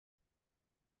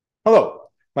Hello,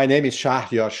 my name is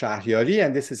Shahriari,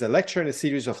 and this is a lecture in a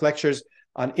series of lectures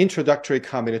on introductory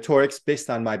combinatorics based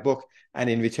on my book, An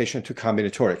Invitation to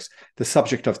Combinatorics. The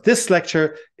subject of this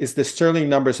lecture is the Stirling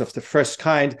numbers of the first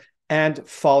kind and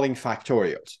falling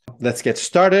factorials. Let's get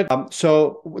started.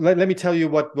 Let me tell you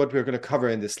what we're going to cover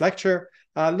in this lecture.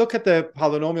 Look at the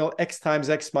polynomial x times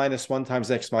x minus 1 times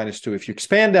x minus 2. If you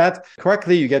expand that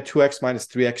correctly, you get 2x minus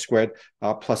 3x squared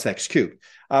plus x cubed.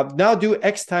 Now do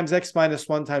x times x minus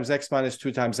 1 times x minus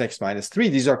 2 times x minus 3.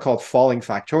 These are called falling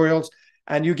factorials,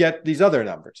 and you get these other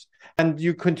numbers. And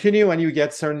you continue and you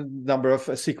get certain number of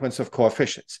a sequence of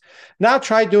coefficients. Now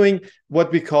try doing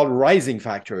what we call rising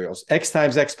factorials, x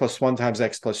times x plus 1 times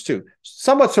x plus 2.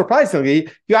 Somewhat surprisingly,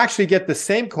 you actually get the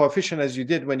same coefficient as you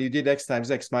did when you did x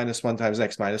times x minus 1 times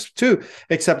x minus 2,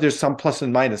 except there's some plus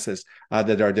and minuses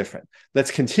that are different.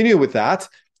 Let's continue with that.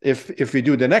 If we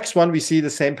do the next one, we see the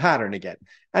same pattern again.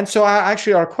 And so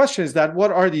actually our question is that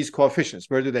what are these coefficients?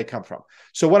 Where do they come from?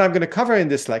 So what I'm going to cover in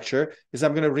this lecture is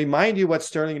I'm going to remind you what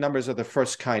Stirling numbers of the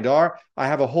first kind are. I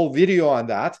have a whole video on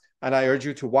that, and I urge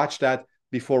you to watch that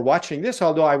before watching this,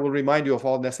 although I will remind you of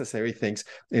all necessary things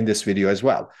in this video as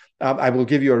well. I will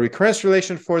give you a recurrence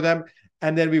relation for them,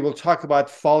 and then we will talk about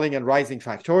falling and rising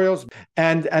factorials,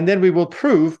 and then we will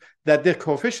prove that the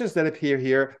coefficients that appear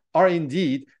here are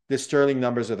indeed the Stirling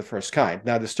numbers of the first kind.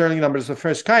 Now, the Stirling numbers of the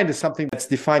first kind is something that's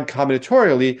defined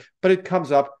combinatorially, but it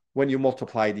comes up when you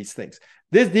multiply these things.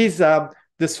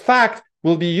 This fact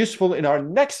will be useful in our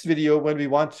next video when we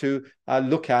want to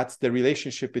look at the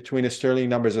relationship between the Stirling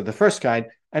numbers of the first kind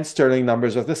and Stirling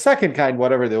numbers of the second kind,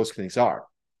 whatever those things are.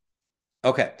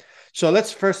 Okay, so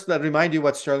let's first remind you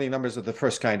what Stirling numbers of the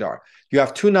first kind are. You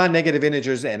have two non-negative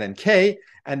integers n and k,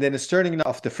 and then a Stirling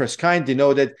of the first kind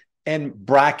denoted n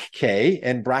bracket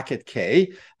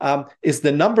k is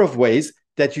the number of ways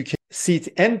that you can seat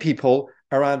n people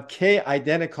around k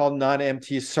identical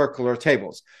non-empty circular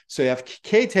tables. So you have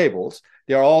k tables,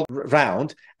 they're all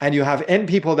round, and you have n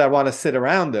people that want to sit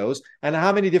around those. And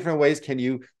how many different ways can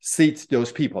you seat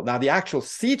those people? Now, the actual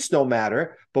seats don't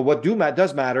matter, but what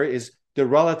does matter is the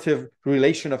relative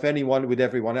relation of anyone with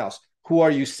everyone else. Who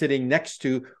are you sitting next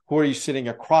to? Who are you sitting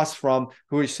across from?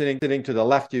 Who are you sitting to the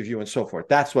left of you, and so forth?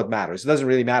 That's what matters. It doesn't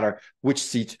really matter which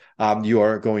seat you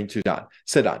are going to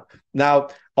sit on. Now,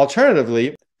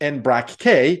 alternatively, n bracket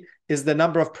k is the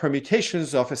number of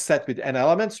permutations of a set with n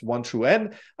elements, 1 through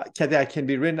n, that can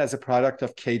be written as a product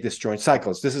of k disjoint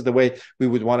cycles. This is the way we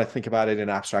would want to think about it in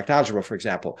abstract algebra, for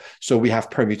example. So we have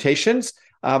permutations,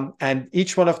 and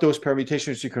each one of those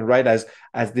permutations you can write as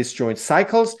disjoint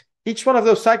cycles. Each one of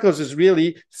those cycles is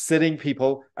really sitting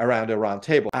people around a round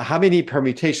table. How many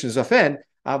permutations of n,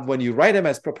 when you write them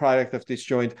as a product of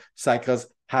disjoint cycles,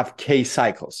 have k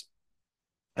cycles?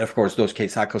 And of course, those k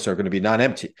cycles are going to be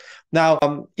non-empty. Now,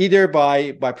 either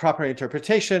by proper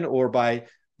interpretation or by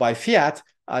fiat,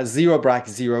 0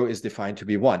 bracket 0 is defined to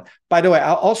be 1. By the way,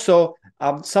 also,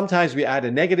 sometimes we add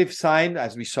a negative sign,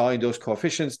 as we saw in those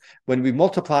coefficients. When we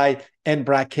multiply n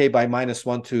bracket k by minus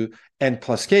 1 to n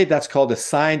plus k, that's called a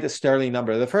signed Stirling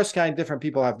number. The first kind, different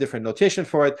people have different notation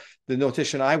for it. The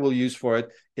notation I will use for it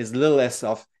is little s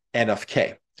of n of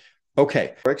k.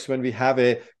 Okay, works when we have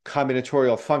a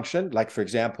combinatorial function, like, for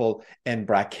example, n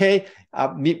bracket k.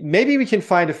 Maybe we can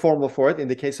find a formula for it. In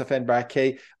the case of n bracket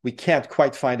k, we can't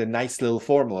quite find a nice little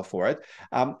formula for it.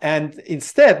 And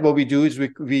instead, what we do is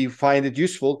we find it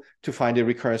useful to find a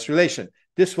recurrence relation.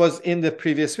 This was in the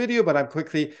previous video, but I'm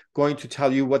quickly going to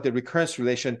tell you what the recurrence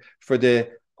relation for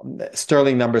the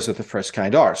Stirling numbers of the first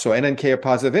kind are. So n and k are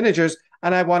positive integers,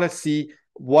 and I want to see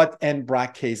what n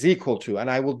bracket k is equal to.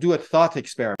 And I will do a thought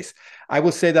experiment. I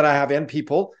will say that I have n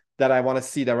people that I want to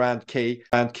seat around k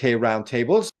round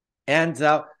tables, and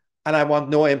I want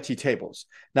no empty tables.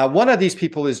 Now, one of these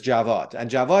people is Javad, and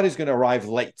Javad is going to arrive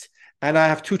late. And I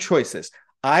have two choices.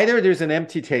 Either there's an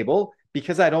empty table,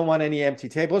 because I don't want any empty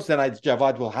tables, then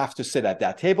Javad will have to sit at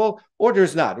that table, or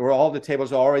there's not, or all the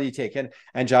tables are already taken,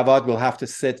 and Javad will have to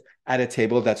sit at a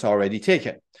table that's already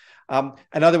taken.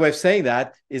 Another way of saying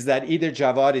that is that either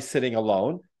Javad is sitting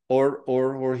alone,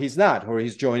 or he's not, or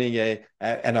he's joining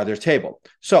another table.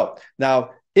 So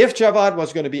now, if Javad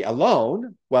was going to be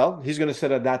alone, well, he's going to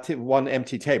sit at that one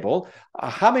empty table.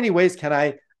 How many ways can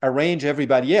I arrange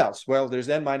everybody else? Well, there's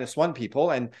n minus 1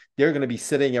 people, and they're going to be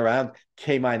sitting around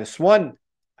k minus 1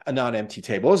 non-empty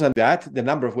tables, and the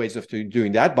number of ways of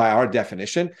doing that, by our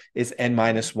definition, is n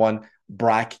minus 1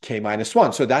 bracket k minus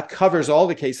 1. So that covers all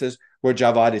the cases where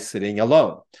Javad is sitting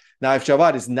alone. Now, if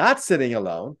Javad is not sitting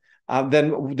alone,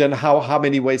 then how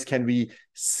many ways can we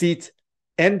seat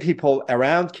n people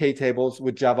around k tables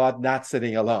with Javad not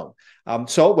sitting alone?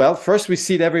 Well, first we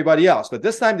seat everybody else, but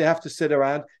this time they have to sit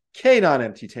around k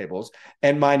non-empty tables,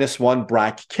 n minus 1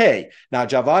 bracket k. Now,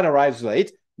 Javad arrives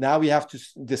late. Now we have to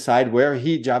decide where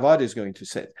Javad is going to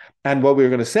sit. And what we're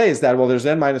going to say is that, well, there's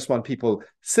n minus 1 people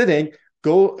sitting.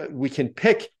 We can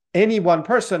pick any one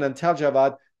person and tell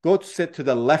Javad, go to sit to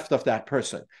the left of that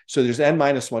person. So there's n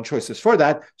minus 1 choices for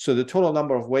that. So the total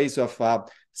number of ways of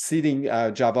seating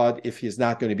Javad, if he's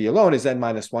not going to be alone, is n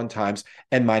minus 1 times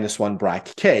n minus 1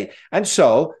 bracket k. And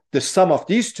so the sum of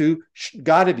these two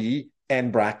got to be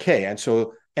n bracket k. And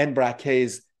so n bracket k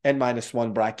is n minus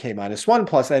 1 bracket k minus 1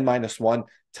 plus n minus 1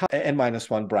 n minus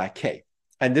 1 bracket k.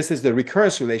 And this is the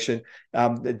recurrence relation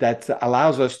that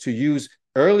allows us to use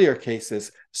earlier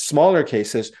cases, smaller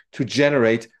cases, to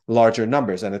generate larger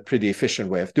numbers, and a pretty efficient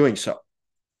way of doing so.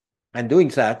 And doing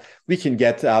that, we can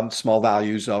get small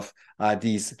values of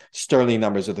these Stirling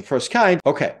numbers of the first kind.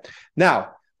 Okay,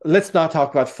 now let's now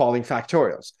talk about falling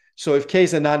factorials. So if k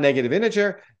is a non-negative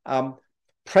integer,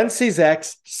 parentheses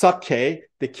x sub k,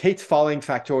 the kth falling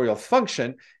factorial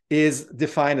function, is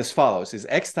defined as follows: is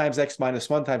x times x minus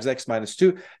 1 times x minus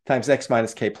 2 times x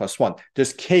minus k plus 1.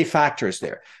 There's k factors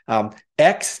there.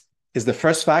 X is the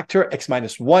first factor, x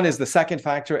minus 1 is the second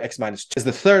factor, x minus 2 is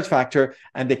the third factor,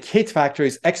 and the kth factor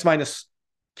is x minus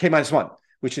k minus 1,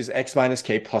 which is x minus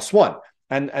k plus 1.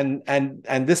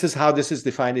 And this is how this is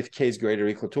defined if k is greater or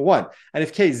equal to 1. And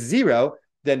if k is 0,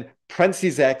 then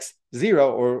parentheses x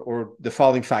 0, or the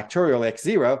following factorial x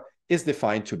 0, is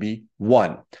defined to be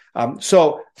 1.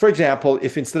 So, for example,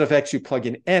 if instead of x you plug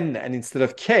in n and instead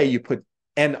of k you put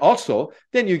n also,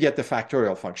 then you get the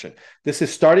factorial function. This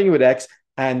is starting with x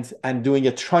and doing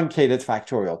a truncated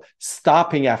factorial,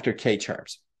 stopping after k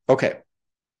terms. Okay.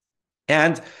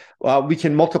 And we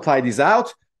can multiply these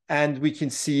out, and we can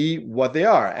see what they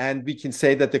are. And we can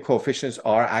say that the coefficients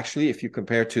are actually, if you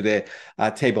compare to the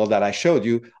table that I showed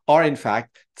you, are in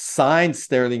fact signed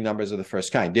Stirling numbers of the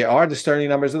first kind. They are the Stirling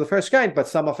numbers of the first kind, but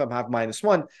some of them have minus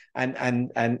 1,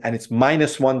 and it's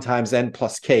minus 1 times n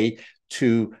plus k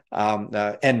to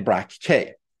n bracket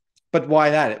k. But why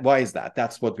that? Why is that?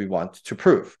 That's what we want to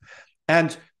prove.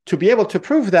 And to be able to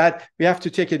prove that, we have to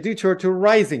take a detour to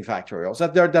rising factorials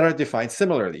that are defined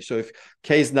similarly. So if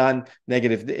k is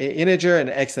non-negative integer and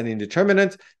x an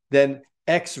indeterminate, then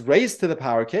x raised to the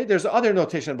power k. There's other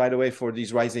notation, by the way, for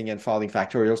these rising and falling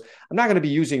factorials. I'm not going to be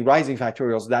using rising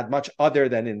factorials that much other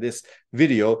than in this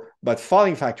video, but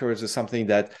falling factorials is something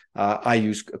that I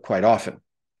use quite often.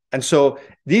 And so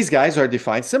these guys are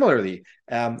defined similarly.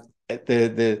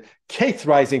 The kth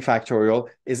rising factorial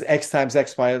is x times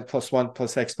x plus 1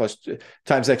 plus x plus 2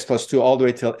 times x plus 2 all the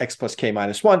way till x plus k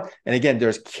minus 1. And again,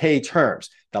 there's k terms.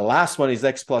 The last one is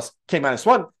x plus k minus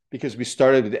 1 because we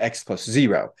started with x plus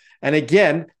 0. And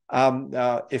again,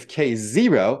 if k is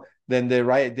 0, then the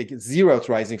 0th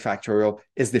rising factorial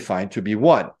is defined to be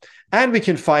 1. And we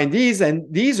can find these, and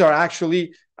these are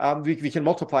actually, we can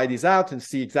multiply these out and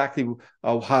see exactly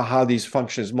how these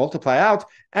functions multiply out.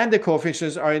 And the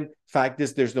coefficients are, in fact,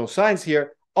 there's no signs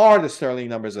here, are the Stirling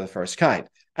numbers of the first kind.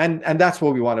 And that's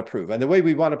what we want to prove. And the way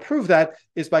we want to prove that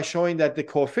is by showing that the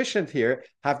coefficient here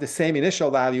have the same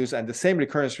initial values and the same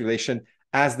recurrence relation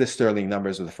as the Stirling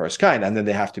numbers of the first kind, and then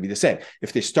they have to be the same.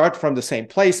 If they start from the same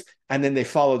place and then they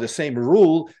follow the same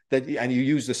rule, and you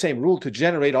use the same rule to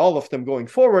generate all of them going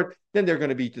forward, then they're going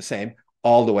to be the same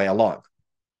all the way along.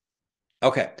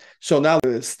 Okay, so now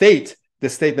state the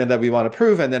statement that we want to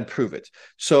prove and then prove it.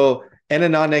 So n a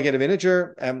non-negative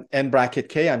integer, n bracket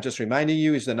k, I'm just reminding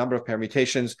you, is the number of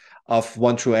permutations of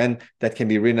 1 through n that can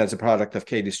be written as a product of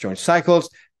k disjoint cycles.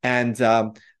 And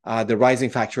the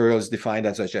rising factorial is defined,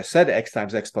 as I just said, x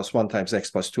times x plus 1 times x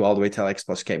plus 2 all the way till x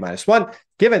plus k minus 1.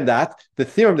 Given that, the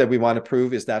theorem that we want to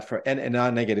prove is that for n a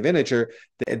non-negative integer,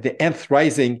 the nth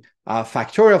rising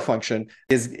factorial function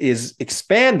is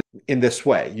expanded in this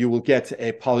way. You will get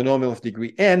a polynomial of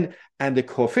degree n, and the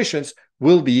coefficients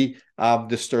will be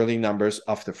the Stirling numbers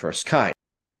of the first kind.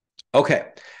 Okay,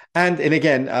 and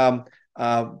again,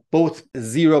 both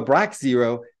 0 bracket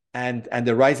 0 and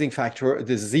the rising factor,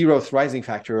 the 0th rising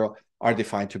factorial, are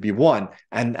defined to be 1,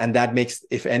 and that makes,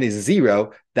 if n is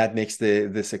 0, that makes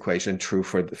this equation true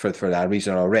for that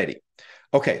reason already.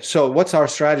 Okay, so what's our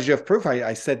strategy of proof?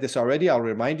 I said this already. I'll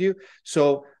remind you.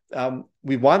 So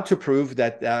we want to prove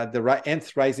that the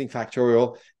nth rising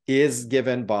factorial is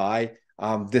given by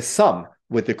the sum,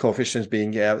 with the coefficients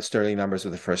being Stirling numbers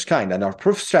of the first kind. And our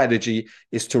proof strategy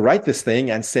is to write this thing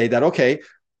and say that, okay,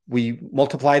 we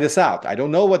multiply this out. I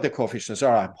don't know what the coefficients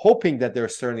are. I'm hoping that they're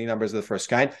Stirling numbers of the first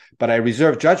kind, but I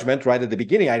reserve judgment right at the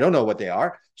beginning. I don't know what they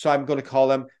are. So I'm going to call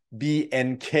them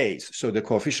BNKs. So the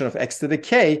coefficient of x to the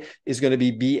k is going to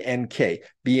be BNK.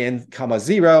 BN comma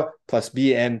 0 plus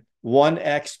BN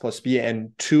 1x plus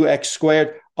bn 2x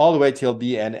squared all the way till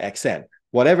bn xn.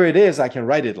 Whatever it is, I can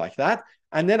write it like that.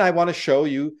 And then I want to show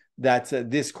you that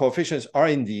these coefficients are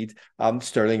indeed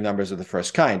Stirling numbers of the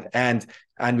first kind. And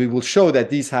we will show that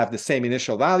these have the same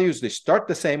initial values, they start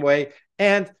the same way,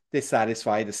 and they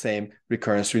satisfy the same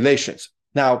recurrence relations.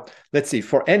 Now, let's see,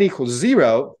 for n equals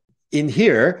 0, in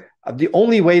here, the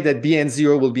only way that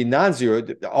bn0 will be non-zero,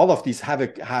 all of these have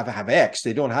x,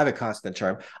 they don't have a constant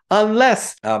term,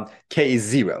 unless k is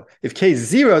 0. If k is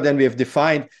 0, then we have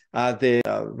defined the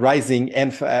rising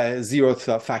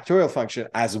n0th factorial function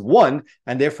as 1,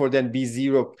 and therefore then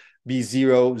b0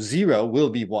 will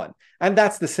be 1. And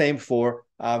that's the same for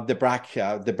the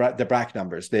Bragg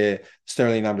numbers, the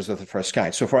Stirling numbers of the first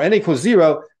kind. So for n equals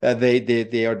 0,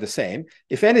 they are the same.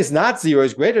 If n is not 0,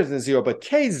 is greater than 0, but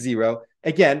k is 0,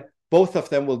 again, both of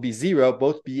them will be 0,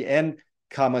 both bn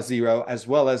comma 0 as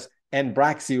well as n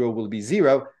Bragg 0 will be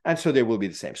 0, and so they will be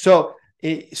the same. So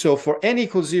for n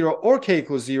equals 0 or k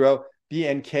equals 0,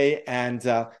 bnk and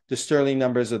the Stirling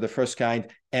numbers of the first kind,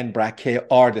 n Bragg k,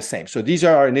 are the same. So these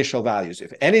are our initial values.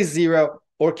 If n is 0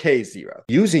 or k is 0.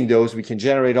 Using those, we can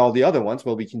generate all the other ones.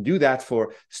 Well, we can do that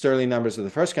for Stirling numbers of the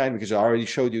first kind because I already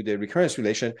showed you the recurrence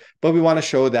relation, but we want to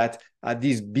show that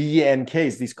these b and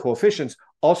k's, these coefficients,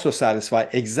 also satisfy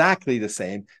exactly the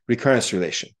same recurrence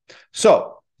relation.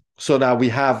 So now we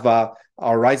have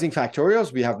our rising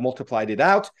factorials, we have multiplied it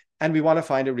out, and we want to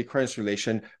find a recurrence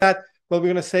relation. Well, we're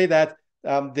going to say that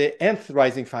the nth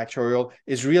rising factorial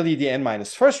is really the n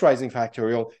minus first rising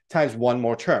factorial times one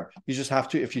more term. You just have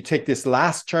to, if you take this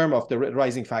last term of the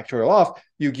rising factorial off,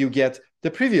 you get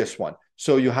the previous one.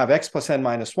 So you have x plus n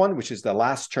minus 1, which is the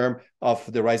last term of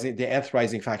the nth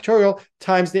rising factorial,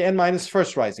 times the n minus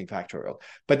first rising factorial.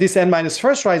 But this n minus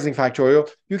first rising factorial,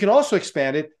 you can also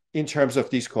expand it in terms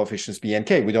of these coefficients b and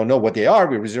k. We don't know what they are.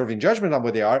 We're reserving judgment on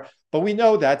what they are. But we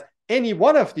know that any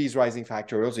one of these rising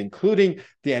factorials, including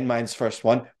the n minus first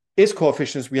one, is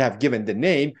coefficients we have given the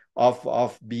name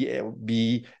of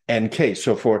b and k.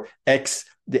 So for x,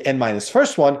 the n minus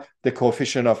first one, the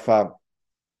coefficient of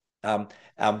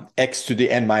x to the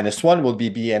n minus 1 will be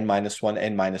bn minus 1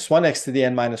 n minus 1 x to the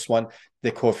n minus 1.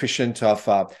 The coefficient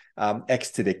of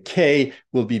x to the k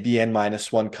will be bn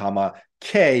minus 1 comma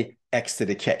k x to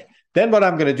the k. Then what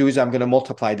I'm going to do is I'm going to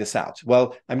multiply this out.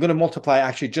 Well, I'm going to multiply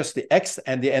actually just the x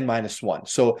and the n minus 1.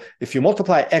 So if you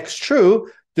multiply x true,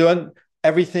 then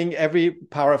every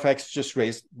power of x just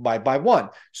raised by 1.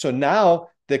 So now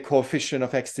the coefficient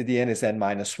of x to the n is n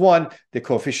minus 1. The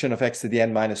coefficient of x to the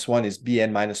n minus 1 is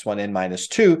bn minus 1 n minus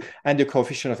 2. And the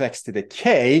coefficient of x to the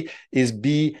k is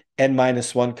bn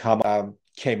minus 1 comma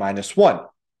k minus 1.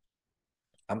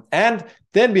 And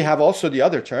then we have also the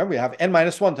other term. We have n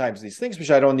minus 1 times these things,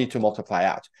 which I don't need to multiply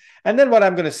out. And then what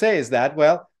I'm going to say is that,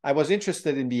 well, I was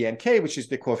interested in bnk, which is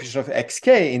the coefficient of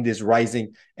xk in this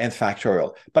rising nth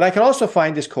factorial. But I can also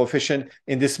find this coefficient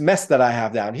in this mess that I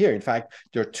have down here. In fact,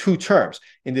 there are two terms.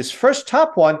 In this first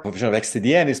top one, the coefficient of x to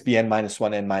the n is bn minus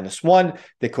 1 n minus 1.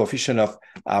 The coefficient of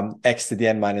x to the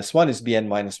n minus 1 is bn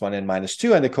minus 1 n minus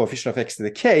 2. And the coefficient of x to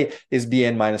the k is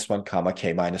bn minus 1 comma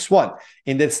k minus 1.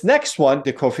 In this next one,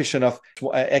 the coefficient of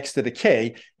x to the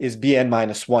k is bn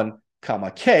minus 1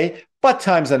 comma k, but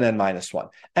times an n minus 1.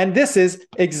 And this is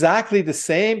exactly the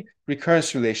same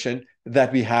recurrence relation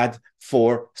that we had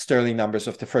for Stirling numbers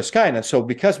of the first kind. And so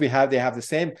because they have the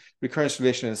same recurrence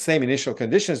relation and the same initial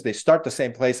conditions, they start the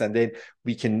same place, and then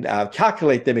we can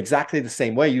calculate them exactly the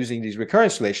same way using these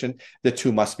recurrence relation. The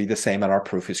two must be the same, and our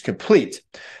proof is complete.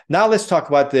 Now let's talk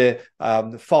about the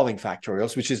falling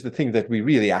factorials, which is the thing that we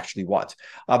really actually want.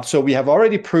 So we have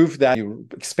already proved that you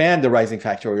expand the rising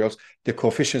factorials, the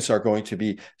coefficients are going to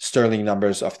be Stirling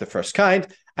numbers of the first kind.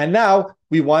 And now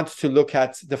we want to look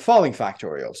at the falling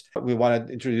factorials. We want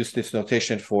to introduce this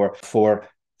notation for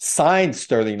signed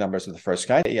Stirling numbers of the first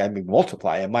kind. I mean,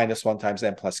 multiply n minus 1 times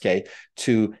n plus k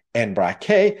to n Bragg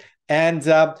k. And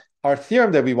our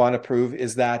theorem that we want to prove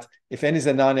is that if n is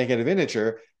a non-negative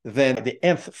integer, then the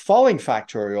nth falling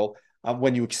factorial,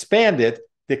 when you expand it,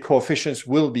 the coefficients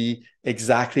will be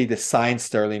exactly the signed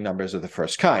Stirling numbers of the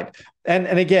first kind. And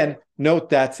again, note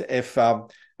that if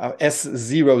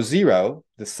S00,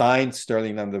 the signed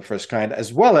Stirling number of the first kind,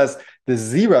 as well as the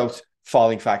zeroth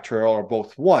falling factorial are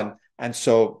both 1. And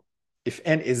so if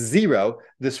n is 0,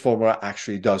 this formula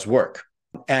actually does work.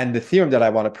 And the theorem that I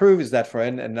want to prove is that for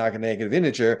n a negative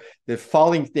integer, the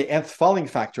nth falling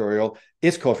factorial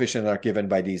is coefficient are given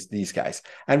by these guys.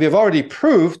 And we've already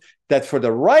proved that for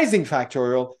the rising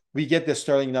factorial, we get the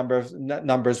Stirling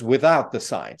numbers without the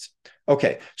signs.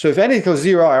 Okay, so if n equals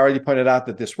 0, I already pointed out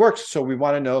that this works. So we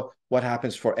want to know what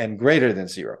happens for n greater than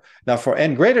 0. Now for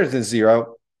n greater than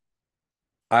 0,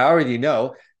 I already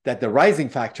know that the rising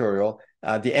factorial,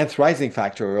 the nth rising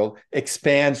factorial,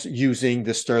 expands using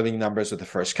the Stirling numbers of the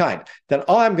first kind. Then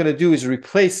all I'm going to do is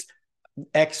replace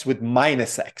x with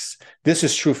minus x. This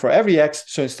is true for every x,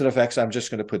 so instead of x, I'm just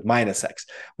going to put minus x.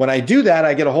 When I do that,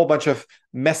 I get a whole bunch of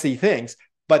messy things,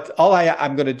 but all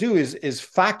I'm going to do is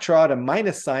factor out a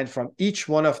minus sign from each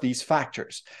one of these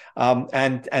factors,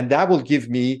 and that will give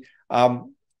me a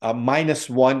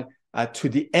 -1 to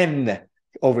the n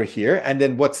over here, and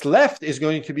then what's left is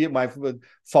going to be my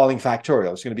falling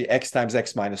factorial. It's going to be x times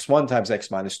x minus 1 times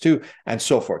x minus 2, and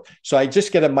so forth. So I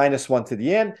just get a -1 to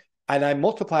the n, and I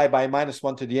multiply by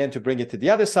 -1 to the n to bring it to the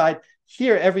other side.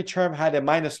 Here, every term had a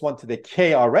 -1 to the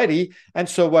k already, and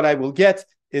so what I will get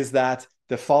is that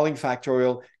the falling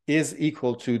factorial is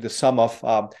equal to the sum of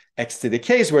x to the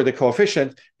k's, where the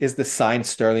coefficient is the signed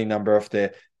Stirling number of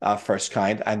the first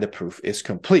kind, and the proof is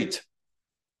complete.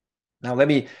 Now, let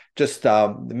me just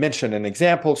mention an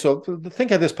example. So think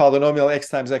of this polynomial x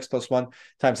times x plus 1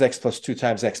 times x plus 2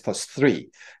 times x plus 3.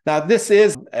 Now, this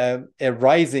is a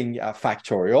rising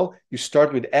factorial. You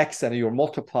start with x and you're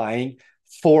multiplying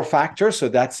 4 factors. So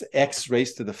that's x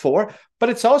raised to the 4. But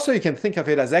it's also, you can think of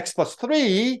it as x plus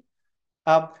 3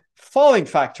 falling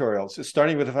factorial. So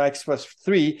starting with x plus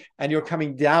 3, and you're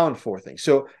coming down 4 things.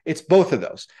 So it's both of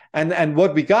those. And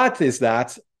what we got is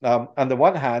that, on the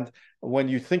one hand, when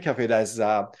you think of it as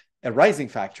a rising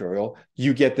factorial,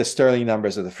 you get the Stirling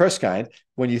numbers of the first kind.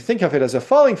 When you think of it as a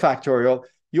falling factorial,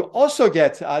 you also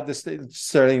get the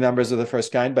Stirling numbers of the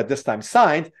first kind, but this time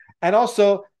signed. And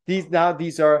also,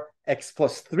 these are x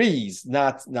plus 3s,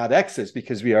 not x's,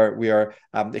 because we are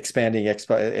expanding x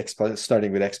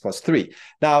starting with x plus 3.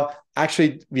 Now,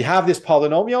 actually, we have this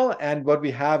polynomial, and what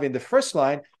we have in the first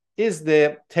line is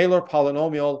the Taylor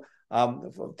polynomial.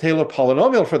 Taylor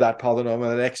polynomial for that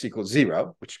polynomial at x equals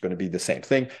 0, which is going to be the same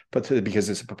thing, but because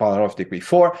it's a polynomial of degree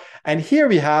 4. And here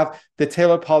we have the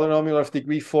Taylor polynomial of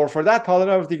degree 4 for that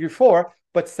polynomial of degree 4,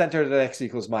 but centered at x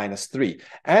equals -3.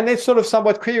 And it's sort of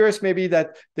somewhat curious maybe that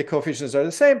the coefficients are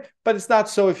the same, but it's not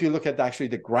so if you look at actually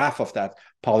the graph of that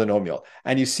polynomial.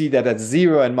 And you see that at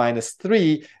 0 and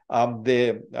 -3, the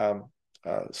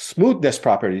smoothness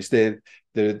properties, the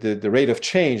rate of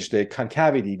change, the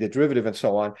concavity, the derivative, and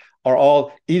so on, are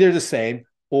all either the same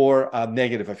or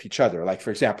negative of each other. Like,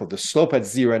 for example, the slope at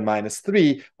 0 and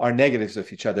 -3 are negatives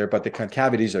of each other, but the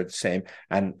concavities are the same,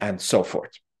 and so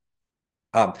forth.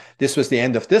 This was the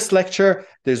end of this lecture.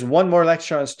 There's one more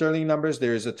lecture on Stirling numbers.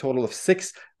 There is a total of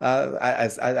 6,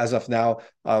 as of now,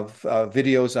 of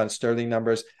videos on Stirling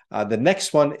numbers. The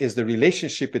next one is the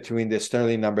relationship between the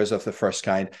Stirling numbers of the first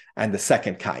kind and the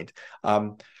second kind.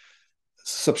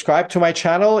 Subscribe to my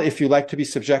channel if you like to be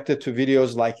subjected to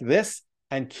videos like this,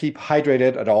 and keep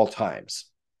hydrated at all times.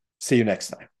 See you next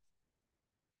time.